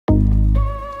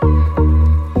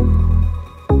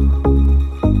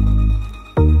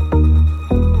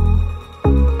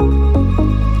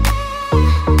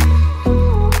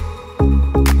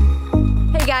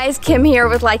Kim here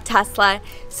with Like Tesla.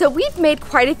 So we've made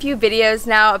quite a few videos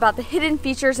now about the hidden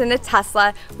features in a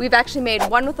Tesla. We've actually made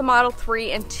one with the Model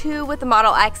 3 and two with the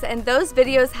Model X, and those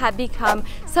videos have become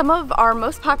some of our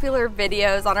most popular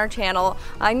videos on our channel.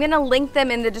 I'm going to link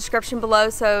them in the description below,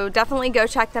 so definitely go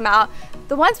check them out.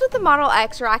 The ones with the Model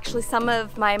X are actually some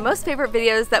of my most favorite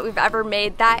videos that we've ever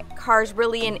made. That car is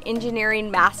really an engineering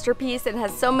masterpiece and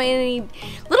has so many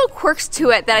little quirks to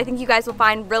it that I think you guys will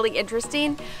find really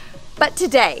interesting. But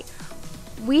today,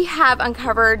 we have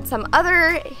uncovered some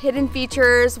other hidden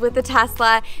features with the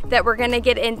Tesla that we're gonna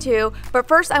get into. But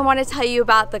first, I wanna tell you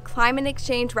about the Climate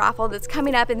XChange raffle that's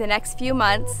coming up in the next few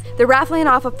months. They're raffling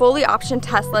off a fully optioned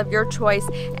Tesla of your choice,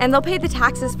 and they'll pay the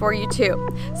taxes for you too.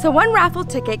 So one raffle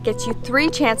ticket gets you 3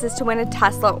 chances to win a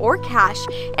Tesla or cash,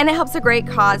 and it helps a great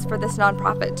cause for this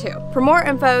nonprofit too. For more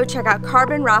info, check out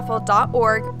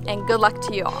carbonraffle.org, and good luck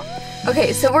to you all.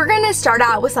 Okay, so we're gonna start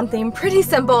out with something pretty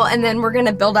simple, and then we're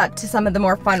gonna build up to some of the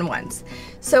more fun ones.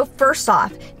 So first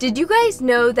off, did you guys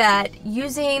know that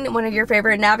using one of your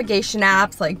favorite navigation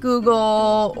apps like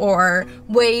Google or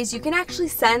Waze, you can actually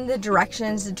send the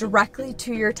directions directly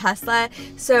to your Tesla?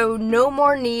 So no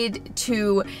more need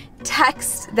to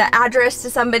text the address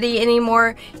to somebody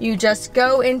anymore. You just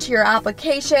go into your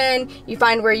application, you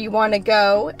find where you want to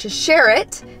go to share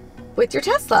it with your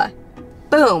Tesla.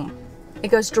 Boom. It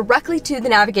goes directly to the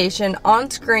navigation on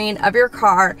screen of your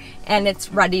car, and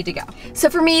it's ready to go.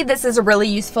 So for me, this is a really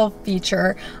useful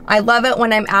feature. I love it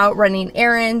when I'm out running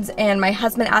errands and my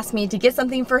husband asks me to get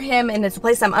something for him and it's a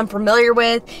place I'm unfamiliar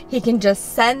with. He can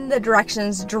just send the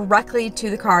directions directly to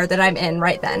the car that I'm in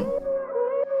right then.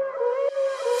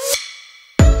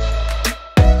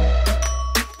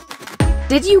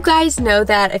 Did you guys know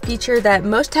that a feature that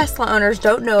most Tesla owners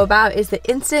don't know about is the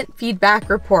instant feedback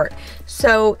report?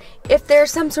 So if there's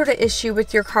some sort of issue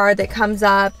with your car that comes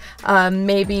up,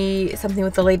 maybe something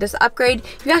with the latest upgrade,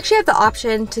 you actually have the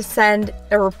option to send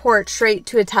a report straight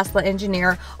to a Tesla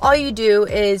engineer. All you do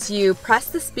is you press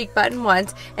the speak button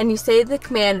once and you say the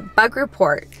command bug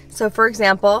report. So for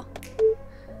example,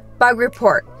 bug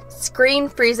report, screen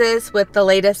freezes with the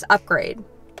latest upgrade.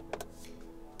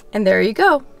 And there you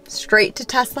go. Straight to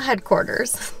Tesla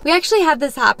headquarters. We actually had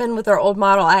this happen with our old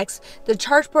Model X. The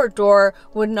charge port door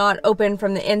would not open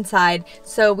from the inside,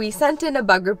 so we sent in a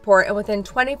bug report, and within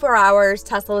 24 hours,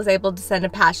 Tesla was able to send a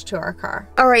patch to our car.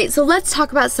 All right, so let's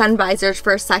talk about sun visors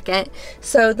for a second.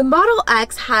 So the Model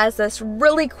X has this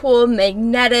really cool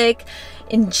magnetic,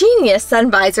 ingenious sun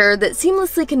visor that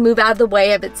seamlessly can move out of the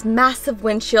way of its massive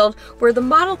windshield, where the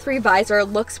Model 3 visor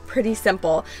looks pretty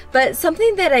simple. But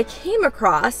something that I came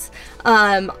across,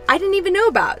 I didn't even know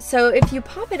about. So if you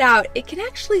pop it out, it can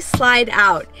actually slide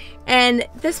out. And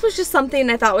this was just something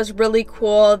I thought was really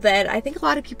cool that I think a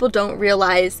lot of people don't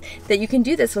realize that you can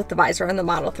do this with the visor on the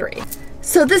Model 3.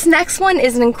 So this next one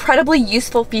is an incredibly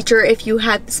useful feature if you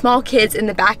have small kids in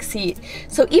the back seat.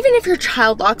 So even if your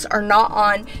child locks are not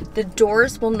on, the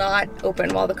doors will not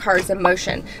open while the car is in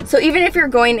motion. So even if you're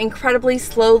going incredibly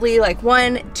slowly, like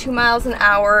 1-2 miles an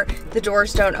hour, the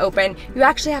doors don't open. You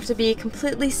actually have to be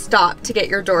completely stopped to get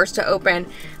your doors to open.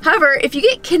 However, if you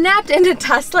get kidnapped in a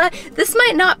Tesla, this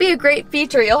might not be a great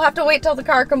feature. You'll have to wait till the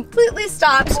car completely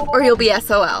stops or you'll be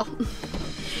SOL.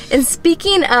 And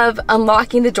speaking of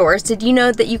unlocking the doors, did you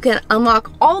know that you can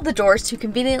unlock all the doors to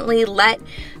conveniently let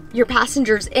your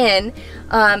passengers in?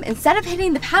 Instead of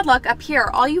hitting the padlock up here,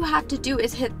 all you have to do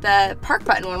is hit the park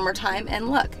button one more time, and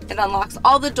look, it unlocks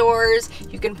all the doors.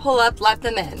 You can pull up, let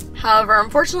them in. However,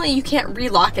 unfortunately, you can't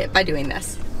relock it by doing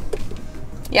this.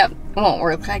 Yep, it won't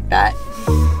work like that.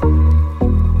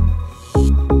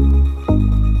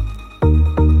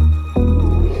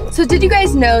 So did you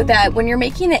guys know that when you're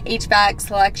making an HVAC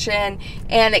selection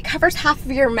and it covers half of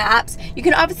your maps, you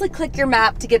can obviously click your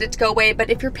map to get it to go away, but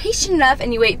if you're patient enough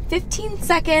and you wait 15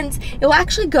 seconds, it will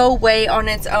actually go away on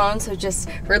its own. So just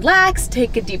relax,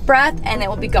 take a deep breath, and it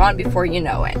will be gone before you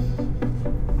know it.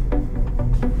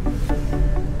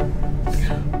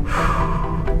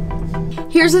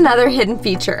 Here's another hidden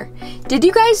feature. Did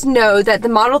you guys know that the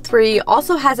Model 3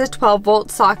 also has a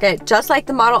 12-volt socket just like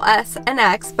the Model S and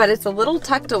X, but it's a little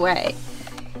tucked away?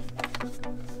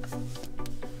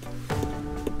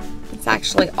 It's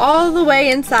actually all the way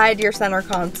inside your center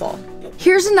console.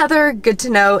 Here's another good to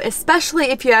know, especially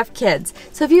if you have kids.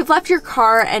 So if you've left your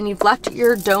car and you've left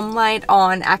your dome light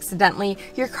on accidentally,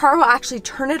 your car will actually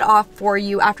turn it off for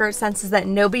you after it senses that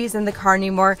nobody's in the car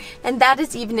anymore, and that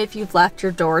is even if you've left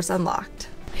your doors unlocked.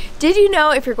 Did you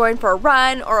know if you're going for a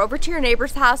run or over to your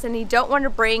neighbor's house and you don't want to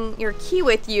bring your key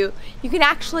with you, you can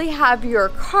actually have your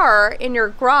car in your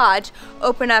garage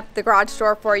open up the garage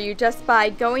door for you just by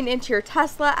going into your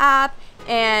Tesla app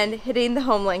and hitting the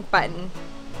home link button.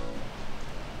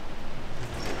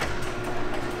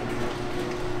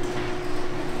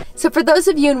 So for those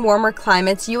of you in warmer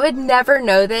climates, you would never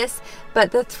know this,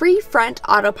 but the 3 front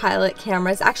autopilot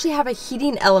cameras actually have a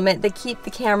heating element that keep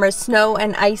the cameras snow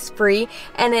and ice free,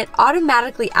 and it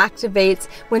automatically activates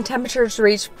when temperatures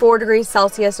reach 4 degrees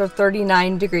Celsius or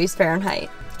 39 degrees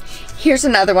Fahrenheit. Here's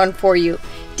another one for you.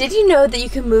 Did you know that you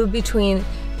can move between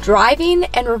driving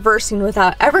and reversing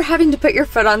without ever having to put your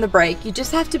foot on the brake? You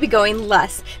just have to be going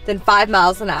less than 5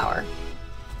 miles an hour.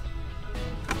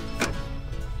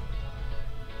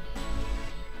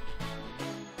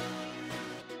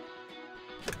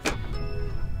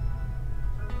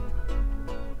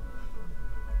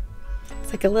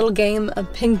 It's like a little game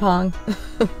of ping pong.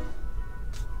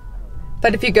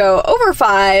 But if you go over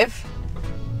 5,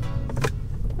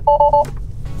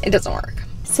 it doesn't work.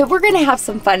 So we're gonna have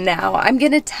some fun now. I'm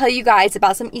gonna tell you guys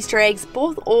about some Easter eggs,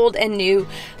 both old and new,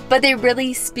 but they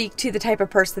really speak to the type of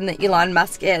person that Elon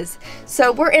Musk is.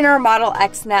 So we're in our Model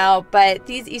X now, but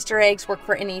these Easter eggs work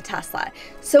for any Tesla.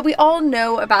 So we all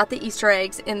know about the Easter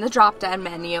eggs in the drop-down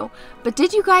menu, but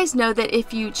did you guys know that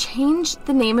if you change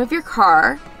the name of your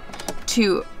car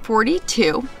to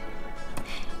 42,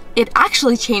 it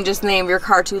actually changes the name of your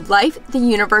car to Life, the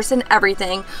Universe, and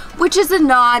Everything, which is a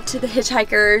nod to the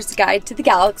Hitchhiker's Guide to the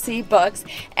Galaxy books.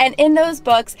 And in those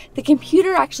books, the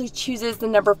computer actually chooses the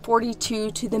number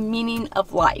 42 to the meaning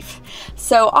of life.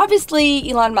 So obviously,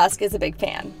 Elon Musk is a big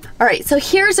fan. All right, so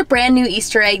here's a brand new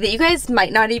Easter egg that you guys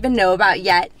might not even know about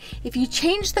yet. If you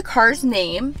change the car's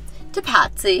name to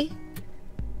Patsy,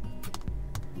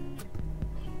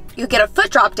 you get a foot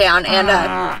drop down and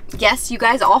yes, you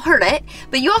guys all heard it,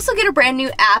 but you also get a brand new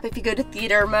app if you go to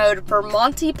theater mode for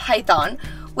Monty Python,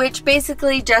 which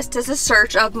basically just does a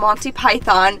search of Monty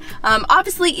Python.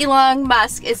 Obviously Elon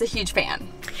Musk is a huge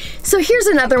fan. So here's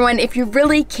another one. If you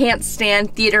really can't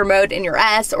stand theater mode in your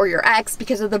S or your X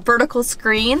because of the vertical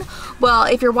screen, well,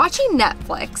 if you're watching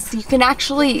Netflix, you can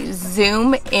actually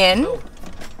zoom in.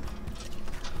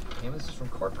 This is from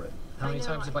corporate.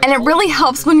 And it really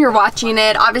helps when you're watching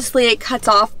it. Obviously it cuts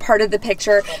off part of the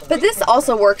picture, but this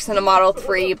also works in a Model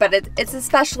 3, but it's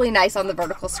especially nice on the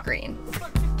vertical screen.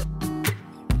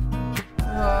 Oh,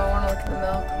 I want to look at the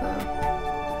milk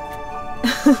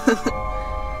though.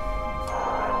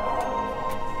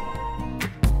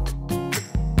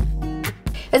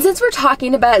 And since we're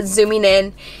talking about zooming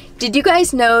in, did you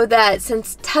guys know that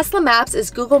since Tesla Maps is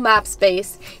Google Maps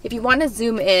based, if you want to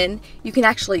zoom in, you can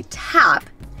actually tap,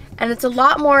 and it's a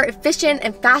lot more efficient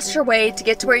and faster way to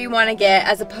get to where you want to get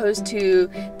as opposed to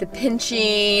the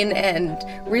pinching and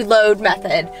reload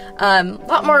method. A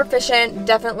lot more efficient.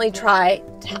 Definitely try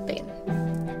tapping.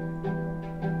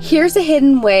 Here's a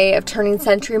hidden way of turning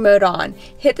Sentry mode on.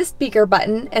 Hit the speaker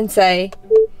button and say,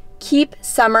 "Keep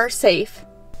summer safe."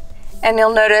 And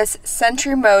you'll notice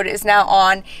Sentry mode is now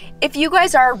on. If you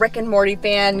guys are a Rick and Morty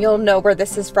fan, you'll know where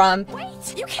this is from.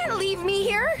 Wait, you can't leave me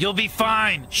here. You'll be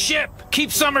fine. Ship,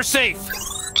 keep summer safe.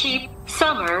 Keep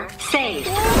summer safe.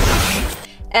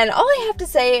 And all I have to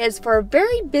say is for a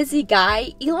very busy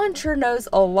guy, Elon sure knows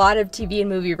a lot of TV and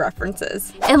movie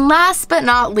references. And last but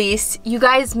not least, you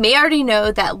guys may already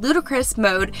know that ludicrous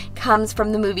mode comes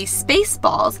from the movie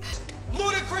Spaceballs.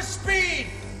 Ludicrous speed,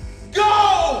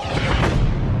 go!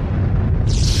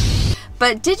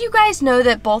 But did you guys know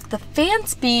that both the fan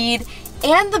speed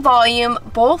and the volume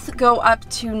both go up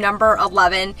to number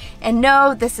 11? And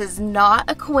no, this is not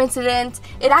a coincidence.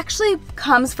 It actually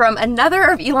comes from another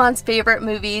of Elon's favorite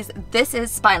movies. This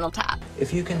is Spinal Tap.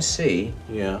 If you can see,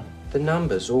 the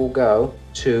numbers all go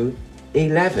to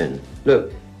 11.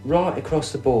 Look, right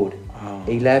across the board.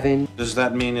 11. Does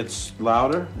that mean it's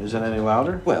louder? Is it any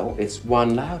louder? Well, it's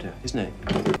one louder, isn't it?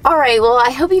 All right, well,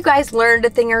 I hope you guys learned a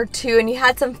thing or two and you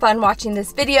had some fun watching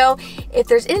this video. If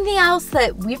there's anything else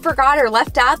that we forgot or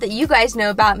left out that you guys know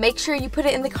about, make sure you put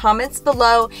it in the comments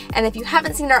below. And if you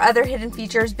haven't seen our other hidden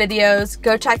features videos,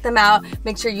 go check them out.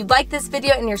 Make sure you like this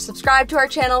video and you're subscribed to our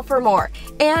channel for more.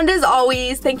 And as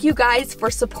always, thank you guys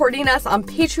for supporting us on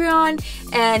Patreon.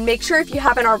 And make sure if you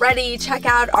haven't already, check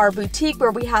out our boutique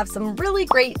where we have some really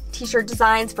great t-shirt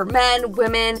designs for men,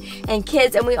 women, and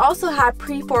kids. And we also have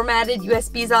pre-formatted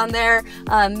USBs on there.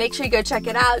 Make sure you go check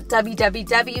it out,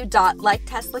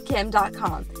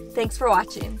 www.liketeslakim.com. Thanks for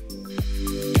watching.